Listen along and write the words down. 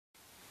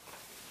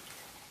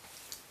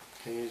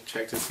Can you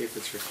check to see if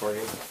it's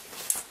recording?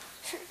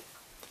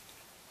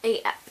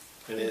 Yeah.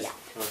 It is? Yeah.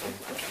 Okay.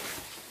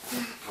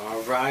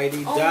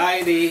 Alrighty,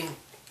 dighty.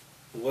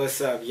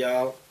 What's up,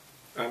 y'all?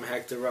 I'm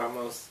Hector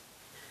Ramos.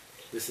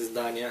 This is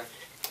Danya.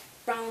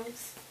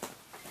 Ramos.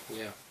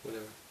 Yeah,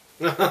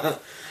 whatever.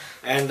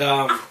 And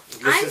I'm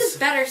the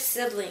better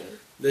sibling.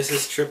 This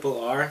is Triple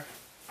R.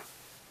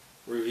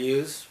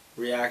 Reviews,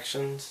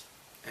 reactions,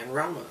 and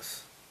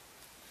Ramos.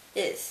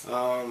 Is.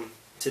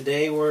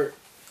 Today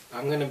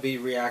I'm gonna be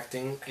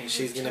reacting and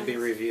she's gonna be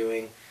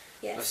reviewing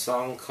a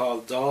song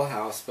called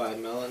Dollhouse by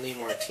Melanie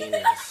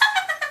Martinez.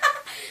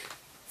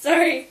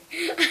 Sorry,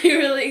 this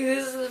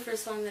is the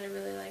first song that I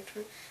really liked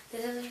from.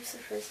 This is the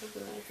first song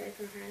that I've heard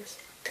from hers.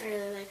 I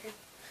really like her.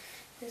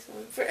 This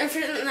one.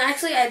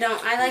 Actually, I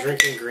don't. I like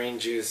drinking green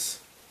juice.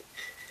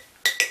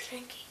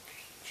 Drinking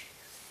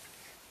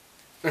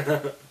green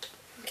juice.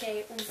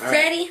 Okay, right.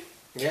 Ready?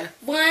 Yeah.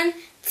 1,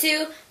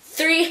 2,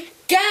 3,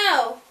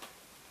 go!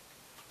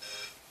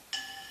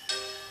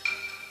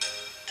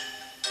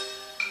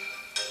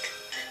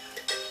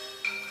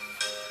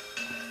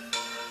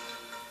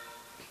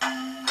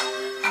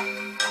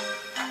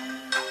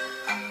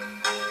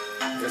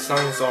 This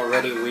song is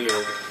already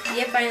weird.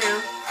 Yep, I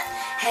know.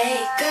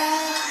 Hey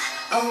girl,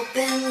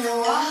 open the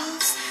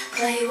walls,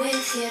 play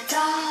with your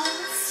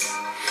dolls.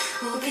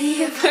 We'll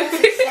be a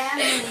perfect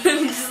family.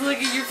 Just look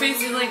at your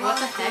face, you're like, what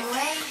the heck?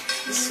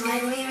 It's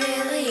when we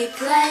really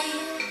play.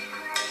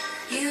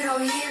 You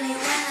don't hear me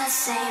when I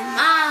say,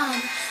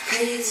 Mom,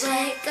 please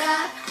wake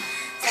up.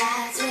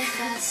 Dad's with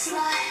a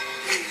slut.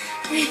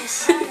 We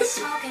started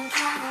smoking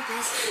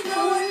cannabis.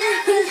 No one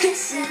ever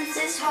listens.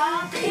 It's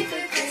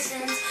wallpaper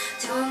Christmas.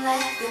 Don't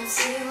let them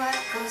see what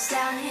goes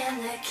down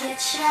in the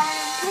kitchen.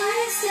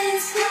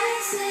 Places,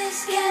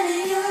 get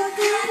in your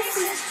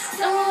places.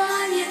 Throw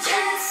on your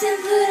dress and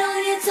put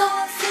on your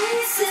doll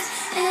faces.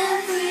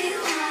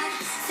 Everyone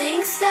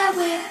thinks that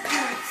we're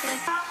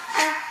perfect.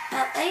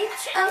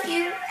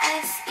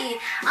 L-H-O-U-S-E.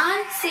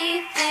 I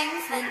see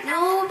things that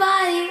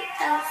nobody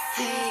else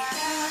sees.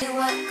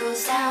 What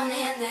goes down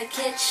in the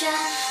kitchen?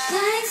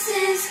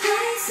 Places,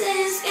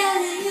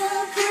 get in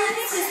your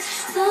places.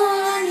 Throw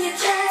on your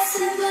dress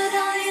and put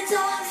on your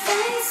doll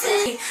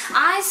faces.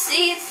 I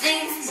see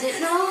things that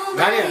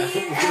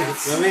nobody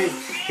else Let me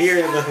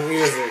hear the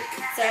music.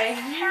 Sorry.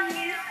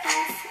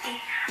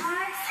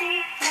 I see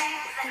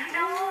things that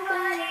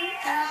nobody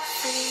else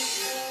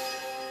sees.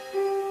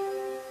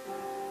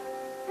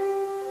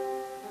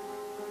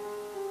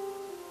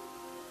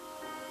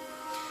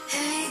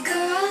 Hey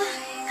girl.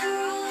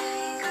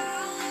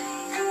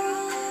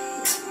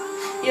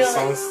 The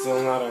song's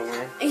still not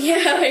over.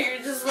 Yeah, you're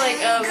just like,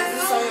 is the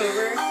song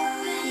over?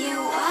 You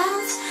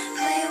want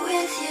play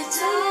with your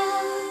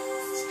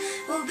dolls.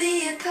 We'll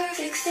be a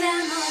perfect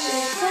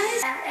family.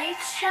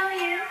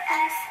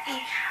 L-H-O-U-S-E.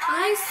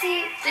 I see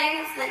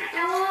things that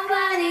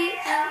nobody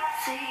else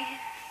sees.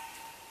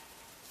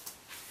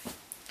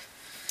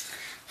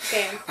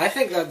 Okay. I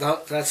think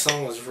that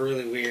song was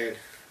really weird.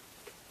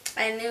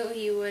 I knew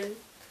you would.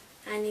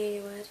 I knew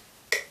you would.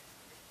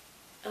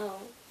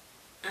 Oh,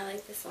 I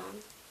like this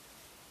song.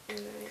 And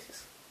then I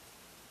just...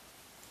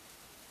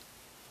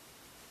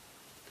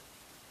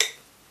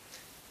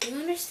 Do you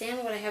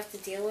understand what I have to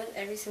deal with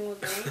every single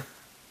day?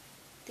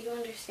 Do you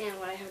understand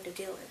what I have to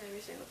deal with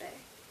every single day?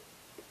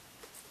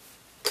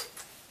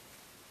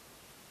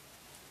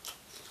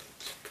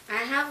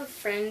 I have a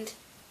friend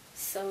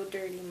so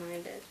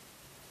dirty-minded.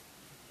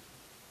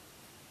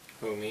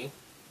 Who, me?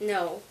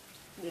 No.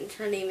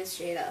 Her name is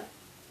Jada.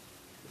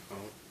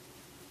 Oh.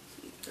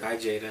 Hi,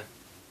 Jada.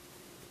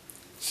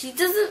 She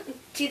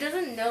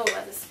doesn't know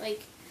about this,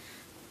 like...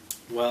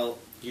 Well,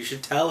 you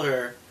should tell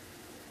her,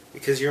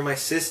 because you're my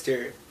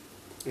sister,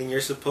 and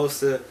you're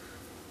supposed to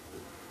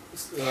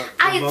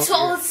I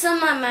told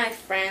some of my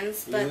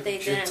friends, but they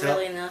didn't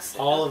really know.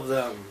 All of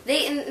them.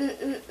 They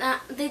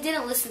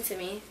didn't listen to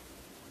me.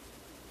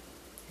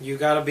 You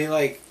gotta be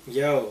like,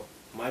 yo,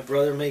 my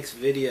brother makes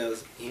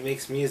videos, he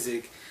makes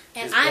music.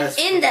 And I'm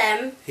in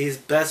them. His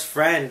best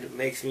friend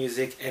makes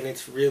music, and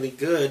it's really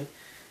good.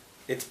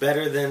 It's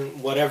better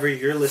than whatever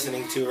you're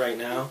listening to right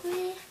now,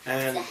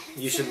 and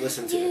you should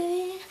listen to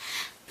it.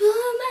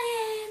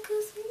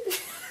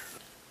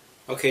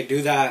 Okay,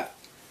 do that.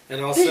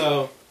 And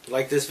also,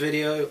 like this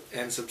video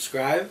and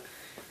subscribe.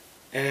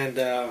 And,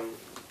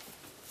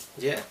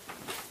 yeah.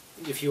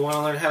 If you want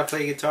to learn how to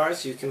play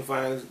guitars, you can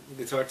find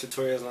guitar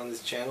tutorials on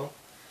this channel.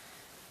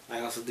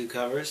 I also do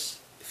covers.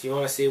 If you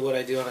want to see what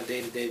I do on a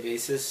day-to-day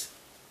basis,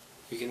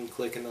 you can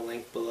click in the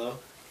link below,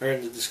 or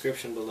in the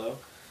description below,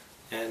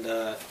 and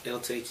it'll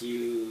take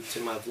you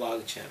to my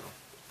vlog channel.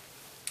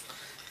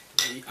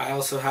 I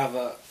also have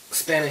a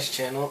Spanish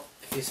channel.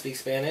 If you speak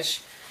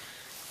Spanish,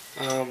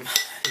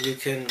 you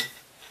can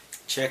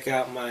check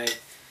out my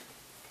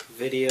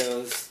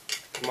videos,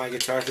 my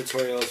guitar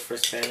tutorials for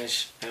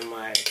Spanish, and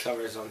my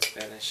covers on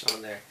Spanish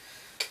on there.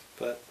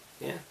 But,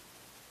 yeah.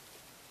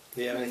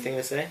 Do you have anything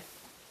to say?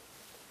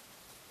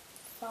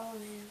 Follow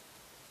him.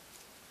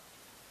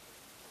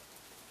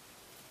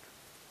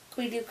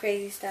 We do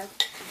crazy stuff.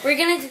 We're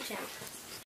gonna do channels.